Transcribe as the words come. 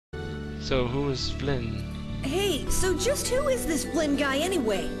So who is Flynn? Hey, so just who is this Flynn guy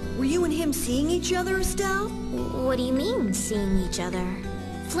anyway? Were you and him seeing each other, Estelle? What do you mean, seeing each other?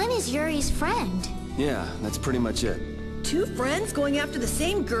 Flynn is Yuri's friend. Yeah, that's pretty much it. Two friends going after the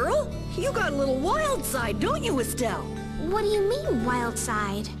same girl? You got a little wild side, don't you, Estelle? What do you mean, wild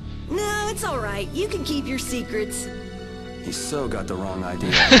side? No, it's alright. You can keep your secrets. He so got the wrong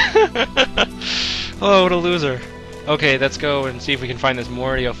idea. Oh, what a loser. Okay, let's go and see if we can find this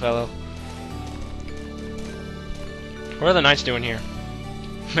Mordio fellow. What are the knights doing here?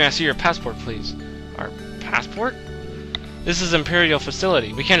 May I see your passport, please? Our passport? This is Imperial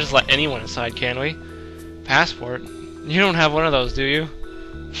facility. We can't just let anyone inside, can we? Passport? You don't have one of those, do you?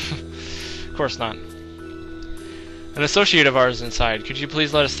 Of course not. An associate of ours is inside. Could you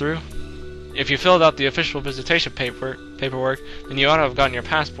please let us through? If you filled out the official visitation paperwork, then you ought to have gotten your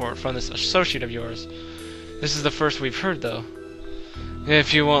passport from this associate of yours. This is the first we've heard, though.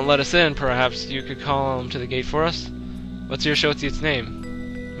 If you won't let us in, perhaps you could call him to the gate for us? What's your associate's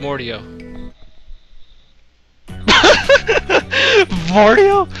name? Mordio.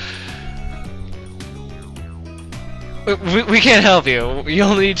 Mordio? We can't help you.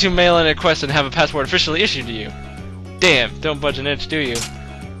 You'll need to mail in a request and have a passport officially issued to you. Damn, don't budge an inch, do you?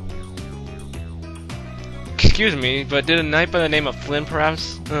 Excuse me, but did a knight by the name of Flynn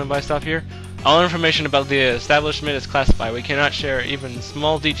perhaps buy stop here? All information about the establishment is classified. We cannot share even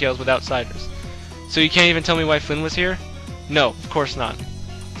small details with outsiders. So you can't even tell me why Flynn was here? No, of course not.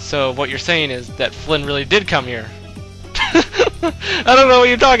 So what you're saying is that Flynn really did come here. I don't know what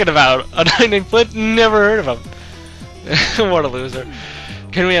you're talking about. A knight named Flynn? Never heard of him. What a loser.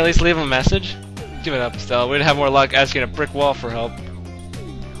 Can we at least leave him a message? Give it up, Estelle. We'd have more luck asking a brick wall for help.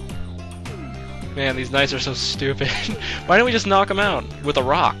 Man, these knights are so stupid. Why don't we just knock them out with a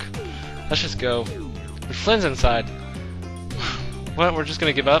rock? Let's just go. But Flynn's inside. What? We're just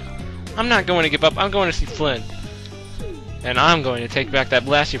gonna give up? I'm not going to give up. I'm going to see Flynn. And I'm going to take back that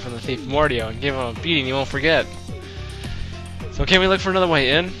blasty from the thief Mordio and give him a beating he won't forget. So can we look for another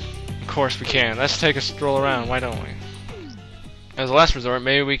way in? Of course we can. Let's take a stroll around, why don't we? As a last resort,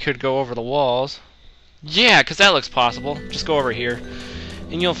 maybe we could go over the walls. Yeah, because that looks possible. Just go over here,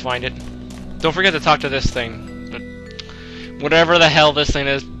 and you'll find it. Don't forget to talk to this thing. But whatever the hell this thing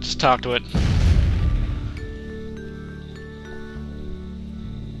is, just talk to it.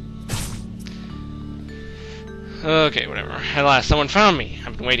 Okay, whatever. At last, someone found me.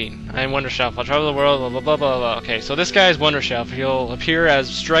 I've been waiting. I am Wondershelf. I'll travel the world, blah, blah, blah, blah, blah. Okay, so this guy is Wondershelf. He'll appear as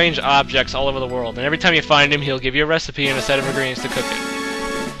strange objects all over the world, and every time you find him, he'll give you a recipe and a set of ingredients to cook it.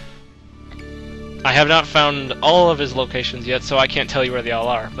 I have not found all of his locations yet, so I can't tell you where they all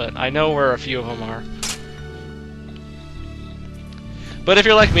are, but I know where a few of them are. But if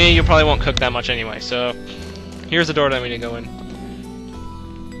you're like me, you probably won't cook that much anyway, so here's the door that we need to go in.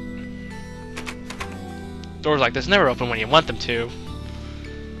 Doors like this never open when you want them to.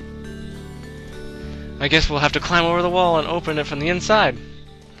 I guess we'll have to climb over the wall and open it from the inside.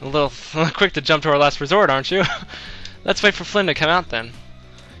 A little quick to jump to our last resort, aren't you? Let's wait for Flynn to come out then.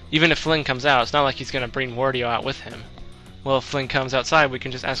 Even if Flynn comes out, it's not like he's gonna bring Mordio out with him. Well, if Flynn comes outside, we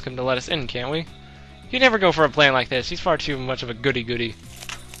can just ask him to let us in, can't we? He'd never go for a plan like this. He's far too much of a goody-goody.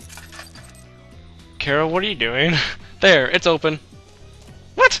 Carol, what are you doing? There, it's open.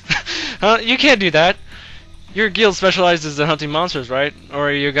 What? You can't do that. Your guild specializes in hunting monsters, right? Or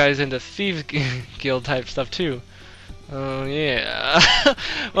are you guys into thieves guild type stuff too? Oh yeah.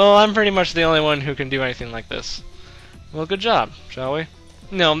 Well, I'm pretty much the only one who can do anything like this. Well, good job, shall we?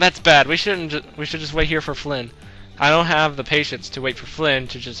 No, that's bad. We should just wait here for Flynn. I don't have the patience to wait for Flynn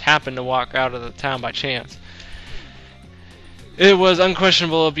to just happen to walk out of the town by chance. It was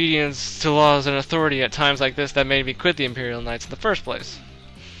unquestionable obedience to laws and authority at times like this that made me quit the Imperial Knights in the first place.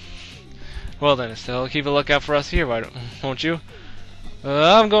 Well then, Estelle, keep a lookout for us here, won't you?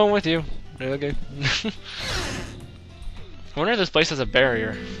 I'm going with you. Okay. I wonder if this place has a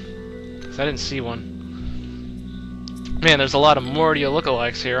barrier. 'Cause I didn't see one. Man, there's a lot of Mordio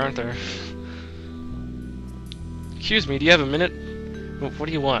lookalikes here, aren't there? Excuse me, do you have a minute? What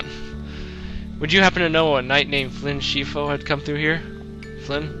do you want? Would you happen to know a knight named Flynn Shifo had come through here?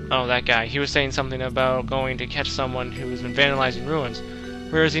 Flynn? Oh, that guy. He was saying something about going to catch someone who has been vandalizing ruins.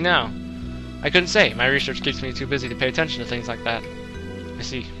 Where is he now? I couldn't say. My research keeps me too busy to pay attention to things like that. I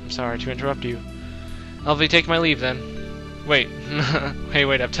see. I'm sorry to interrupt you. I'll be taking my leave then. Wait. Hey,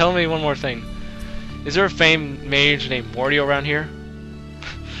 wait up. Tell me one more thing. Is there a famed mage named Mordio around here?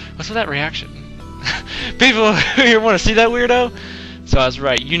 What's with that reaction? People here want to see that weirdo? So I was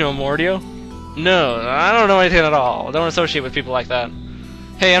right. You know Mordio? No, I don't know anything at all. Don't associate with people like that.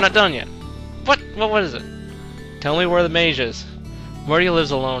 Hey, I'm not done yet. What is it? Tell me where the mage is. Morty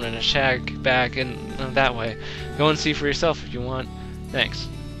lives alone in a shack back in that way. Go and see for yourself if you want. Thanks.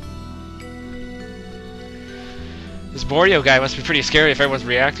 This Mordio guy must be pretty scary if everyone's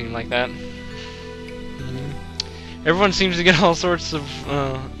reacting like that. Everyone seems to get all sorts of,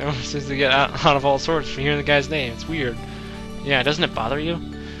 everyone seems to get out of all sorts from hearing the guy's name. It's weird. Yeah, doesn't it bother you?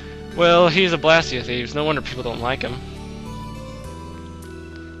 Well, he's a Blastia Thieves. No wonder people don't like him.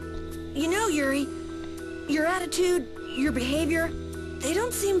 You know, Yuri, your attitude, your behavior, they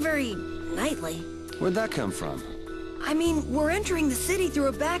don't seem very knightly. Where'd that come from? I mean, we're entering the city through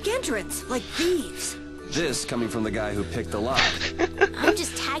a back entrance, like thieves. This coming from the guy who picked the lock. I'm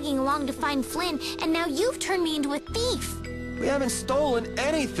just tagging along to find Flynn, and now you've turned me into a thief. We haven't stolen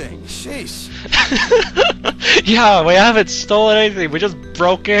anything. Sheesh. Yeah, we haven't stolen anything. We just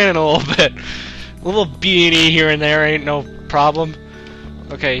broke in a little bit. A little B&E here and there ain't no problem.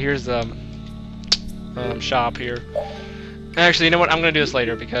 Okay, here's the shop here. Actually, you know what? I'm gonna do this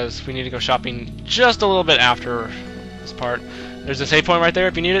later because we need to go shopping just a little bit after this part. There's a save point right there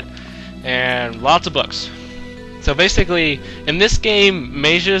if you need it, and lots of books. So basically, in this game,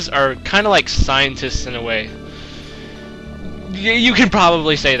 mages are kind of like scientists in a way. You can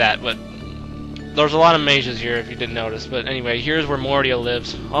probably say that, but there's a lot of mages here if you didn't notice. But anyway, here's where Mordio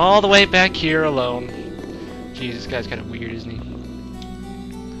lives, all the way back here alone. Jeez, this guy's kind of weird, isn't he?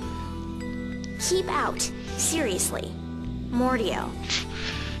 Keep out. Seriously. Mordio.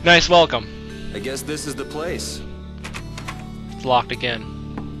 Nice welcome. I guess this is the place. It's locked again.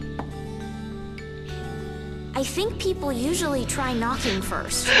 I think people usually try knocking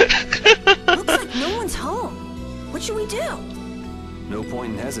first. Looks like no one's home. What should we do? No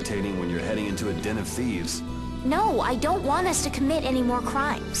point in hesitating when you're heading into a den of thieves. No, I don't want us to commit any more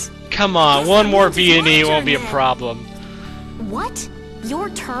crimes. Come on, Guess one that more means it's my B&E won't turn be a then. problem. What? Your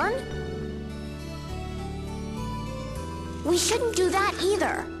turn? We shouldn't do that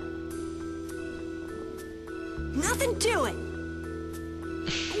either. Nothing to it.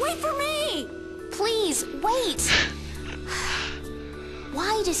 Wait for me! Please, wait!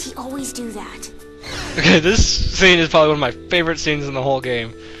 Why does he always do that? Okay, this scene is probably one of my favorite scenes in the whole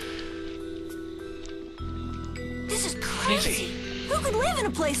game. This is crazy. Who could live in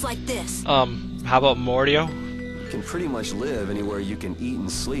a place like this? How about Mordio? You can pretty much live anywhere you can eat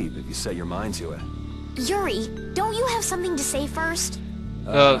and sleep if you set your mind to it. Yuri, don't you have something to say first?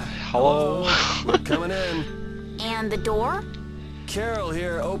 Hello? We're coming in. And the door? Carol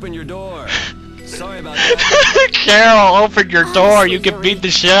here, open your door. Sorry about that. Carol, open your door. Honestly, You can Yuri. beat the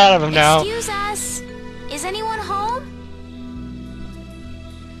shit out of him now. Excuse us. Is anyone home?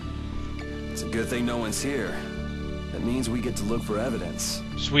 It's a good thing no one's here. That means we get to look for evidence.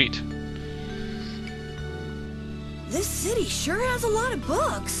 Sweet. This city sure has a lot of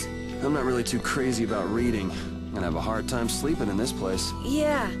books. I'm not really too crazy about reading, and I have a hard time sleeping in this place.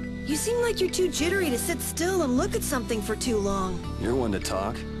 Yeah, you seem like you're too jittery to sit still and look at something for too long. You're one to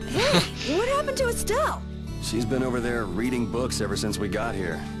talk. Hey, what happened to Estelle? She's been over there reading books ever since we got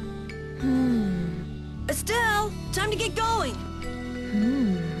here. Estelle, time to get going.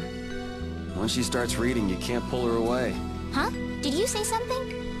 Once she starts reading, you can't pull her away. Huh? Did you say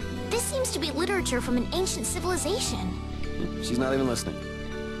something? This seems to be literature from an ancient civilization. She's not even listening.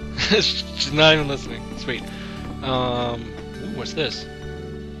 She's not even listening. Sweet. Ooh, what's this?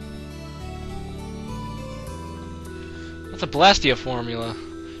 That's a Blastia formula.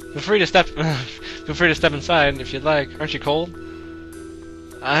 Feel free to step. Feel free to step inside if you'd like. Aren't you cold?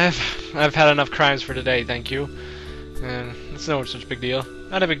 I've had enough crimes for today, thank you. And it's no such big deal.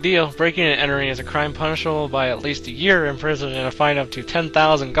 Not a big deal. Breaking and entering is a crime punishable by at least a year in prison and a fine up to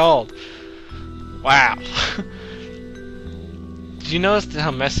 10,000 gold. Wow. Did you notice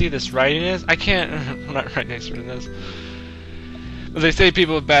how messy this writing is? I can't. I'm not right next to this. But they say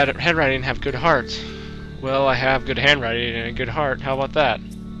people with bad handwriting have good hearts. Well, I have good handwriting and a good heart. How about that?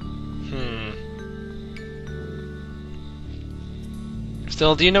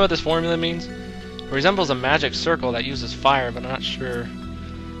 Still, do you know what this formula means? It resembles a magic circle that uses fire, but I'm not sure.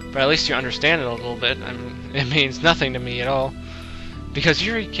 But at least you understand it a little bit. I mean, it means nothing to me at all. Because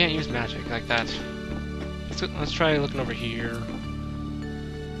Yuri can't use magic like that. Let's try looking over here.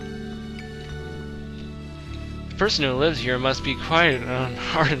 The person who lives here must be quite an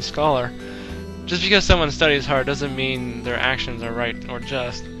ardent scholar. Just because someone studies hard doesn't mean their actions are right or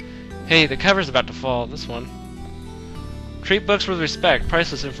just. Hey, the cover's about to fall. This one. Treat books with respect.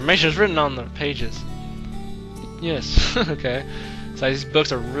 Priceless information is written on the pages. Yes, okay. So these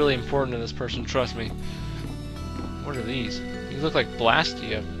books are really important to this person, trust me. What are these? These look like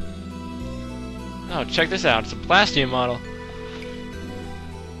Blastia. Oh, check this out. It's a Blastia model.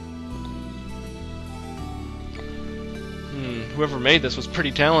 whoever made this was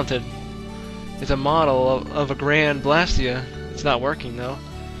pretty talented. It's a model of a Grand Blastia. It's not working though.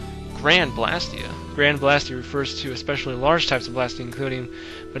 Grand Blastia. Grand Blastia refers to especially large types of Blastia, including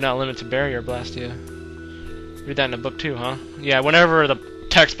but not limited to barrier Blastia. Read that in a book too, huh? Yeah, whenever the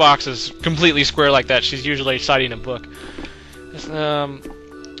text box is completely square like that, she's usually citing a book. Man,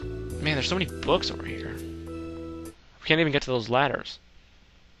 there's so many books over here. We can't even get to those ladders.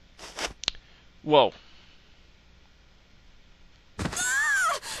 Whoa. What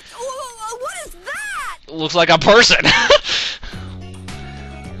is that? Looks like a person.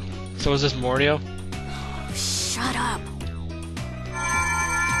 So is this Mordio? Shut up.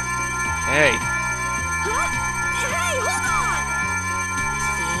 Hey. Huh? Hey, hold on!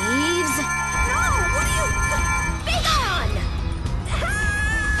 Thieves. No, what are you... Be gone!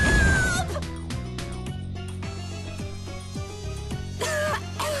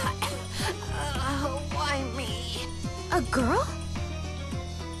 Help! Why me? A girl?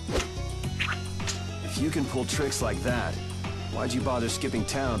 If you can pull tricks like that, why'd you bother skipping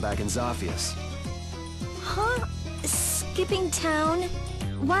town back in Zaphias? Huh? Skipping town?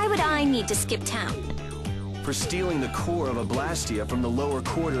 Why would I need to skip town? For stealing the core of a Blastia from the lower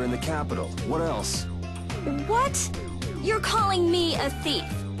quarter in the capital. What else? What? You're calling me a thief?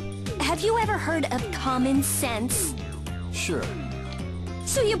 Have you ever heard of common sense? Sure.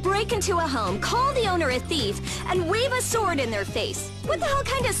 So you break into a home, call the owner a thief, and wave a sword in their face. What the hell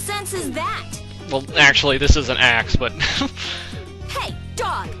kind of sense is that? Well, actually, this is an axe, but... Hey,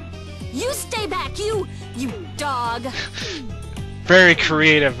 dog! You stay back, you dog! Very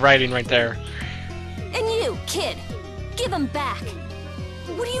creative writing right there. And you, kid, give him back.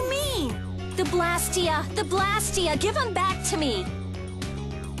 What do you mean? The Blastia, give him back to me.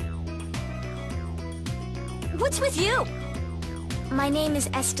 What's with you? My name is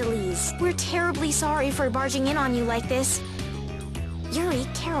Estelise. We're terribly sorry for barging in on you like this. Yuri,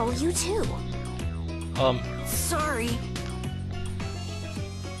 Carol, you too. Sorry.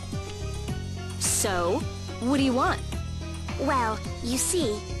 So, what do you want? Well, you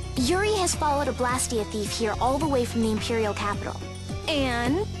see, Yuri has followed a Blastia thief here all the way from the Imperial capital.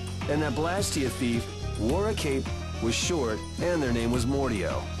 And? And that Blastia thief wore a cape, was short, and their name was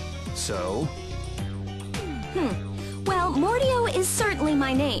Mordio. So? Well, Mordio is certainly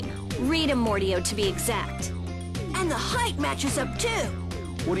my name. Rita Mordio, to be exact. And the height matches up too.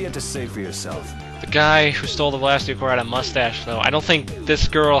 What do you have to say for yourself? The guy who stole the Blastia core had a mustache, though. I don't think this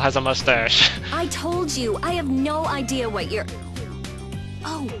girl has a mustache. I told you, I have no idea what you're...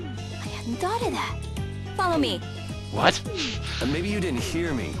 Oh, I hadn't thought of that. Follow me. What? And maybe you didn't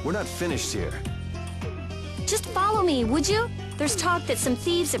hear me. We're not finished here. Just follow me, would you? There's talk that some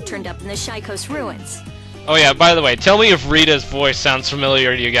thieves have turned up in the Shaikos ruins. Oh yeah, by the way, tell me if Rita's voice sounds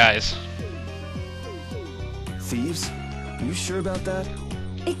familiar to you guys. Thieves? Are you sure about that?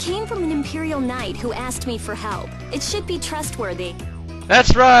 It came from an Imperial Knight who asked me for help. It should be trustworthy.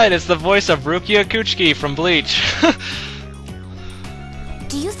 That's right, it's the voice of Rukia Kuchiki from Bleach.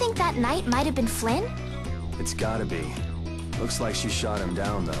 Do you think that knight might have been Flynn? It's gotta be. Looks like she shot him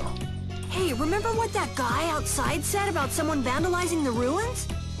down, though. Hey, remember what that guy outside said about someone vandalizing the ruins?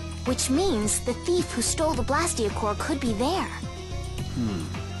 Which means the thief who stole the Blastia core could be there.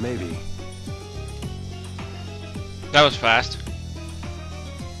 Maybe. That was fast.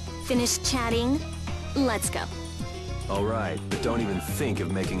 Finished chatting? Let's go. Alright, but don't even think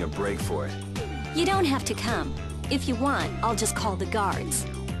of making a break for it. You don't have to come. If you want, I'll just call the guards.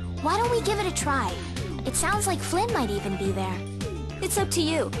 Why don't we give it a try? It sounds like Flynn might even be there. It's up to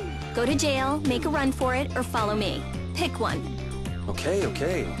you. Go to jail, make a run for it, or follow me. Pick one.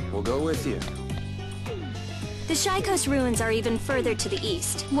 Okay. We'll go with you. The Shaikos ruins are even further to the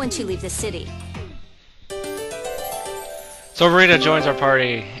east, once you leave the city. So Rita joins our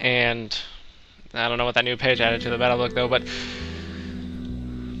party, and I don't know what that new page added to the battle book though, but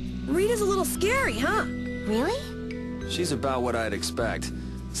Rita's a little scary, huh? Really? She's about what I'd expect.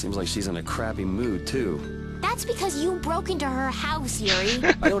 Seems like she's in a crappy mood, too. That's because you broke into her house,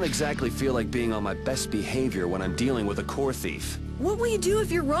 Yuri. I don't exactly feel like being on my best behavior when I'm dealing with a core thief. What will you do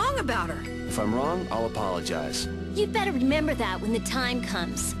if you're wrong about her? If I'm wrong, I'll apologize. You'd better remember that when the time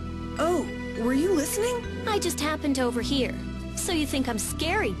comes. Oh, were you listening? I just happened to overhear. So you think I'm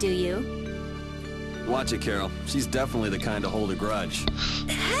scary, do you? Watch it, Carol. She's definitely the kind to hold a grudge.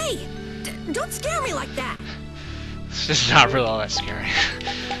 Hey! Don't scare me like that! it's just not really all that scary.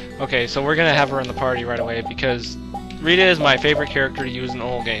 Okay, so we're gonna have her in the party right away because Rita is my favorite character to use in the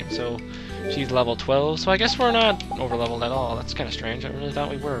whole game. So she's level 12, so I guess we're not over leveled at all. That's kind of strange. I really thought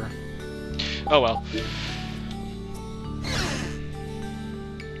we were. Oh well.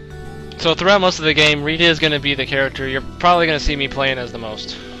 So throughout most of the game, Rita is going to be the character you're probably going to see me playing as the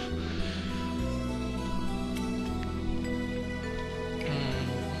most.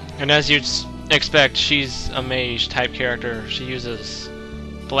 And as you'd expect, she's a mage type character. She uses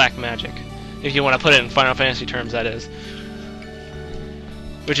black magic. If you want to put it in Final Fantasy terms, that is.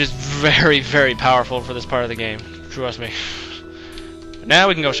 Which is very, very powerful for this part of the game. Trust me. Now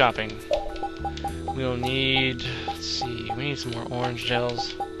we can go shopping. We'll need... let's see, we need some more orange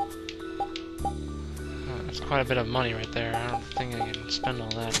gels. Oh, that's quite a bit of money right there. I don't think I can spend all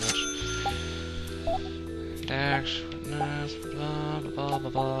that much. Dash, witness, blah, blah, blah, blah,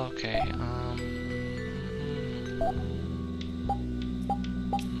 blah. Okay,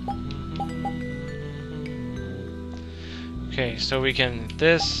 okay, so we can get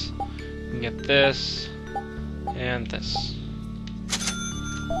this, we can get this, and this.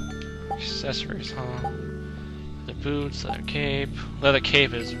 Accessories, huh? Leather boots, leather cape. Leather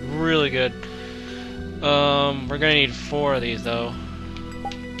cape is really good. We're gonna need 4 of these though.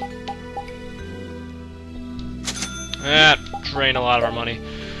 That drained a lot of our money.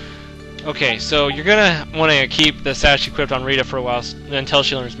 Okay, so you're gonna want to keep the sash equipped on Rita for a while until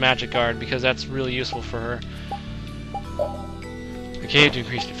she learns Magic Guard, because that's really useful for her. Okay, to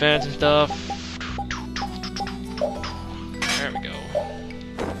increase defense and stuff. There we go.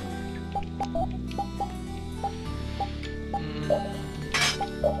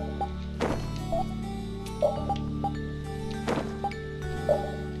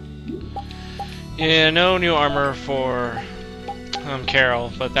 Yeah, no new armor for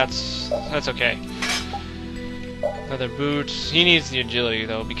Carol, but that's okay. Leather boots. He needs the agility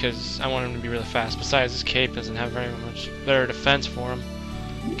though, because I want him to be really fast. Besides, his cape doesn't have very much better defense for him.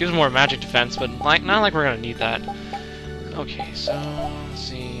 It gives more magic defense, but not like we're gonna need that. Okay, so let's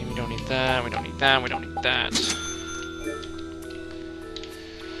see. We don't need that. We don't need that. We don't need that.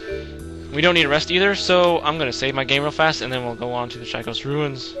 We don't need rest either, so I'm gonna save my game real fast, and then we'll go on to the Shaikos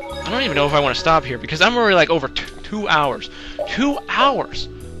Ruins. I don't even know if I want to stop here, because I'm already like over 2 hours. 2 hours!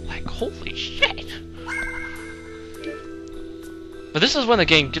 Like, holy shit! But this is when the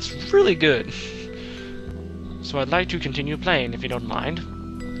game gets really good. So I'd like to continue playing, if you don't mind.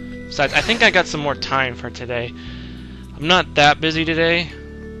 Besides, I think I got some more time for today. I'm not that busy today,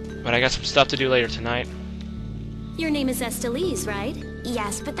 but I got some stuff to do later tonight. Your name is Estelise, right?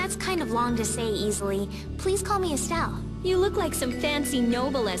 Yes, but that's kind of long to say easily. Please call me Estelle. You look like some fancy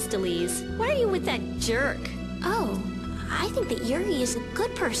noble, Estelise. Why are you with that jerk? Oh, I think that Yuri is a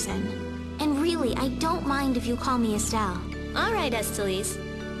good person. And really, I don't mind if you call me Estelle. All right, Estelise.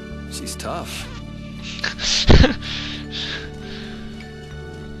 She's tough.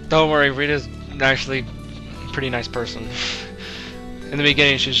 Don't worry, Rita's actually a pretty nice person. In the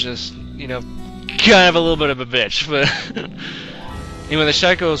beginning, she's just, you know, kind of a little bit of a bitch, but you know, the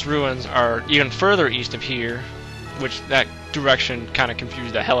Shaikos Ruins are even further east of here, which that direction kind of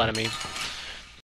confused the hell out of me.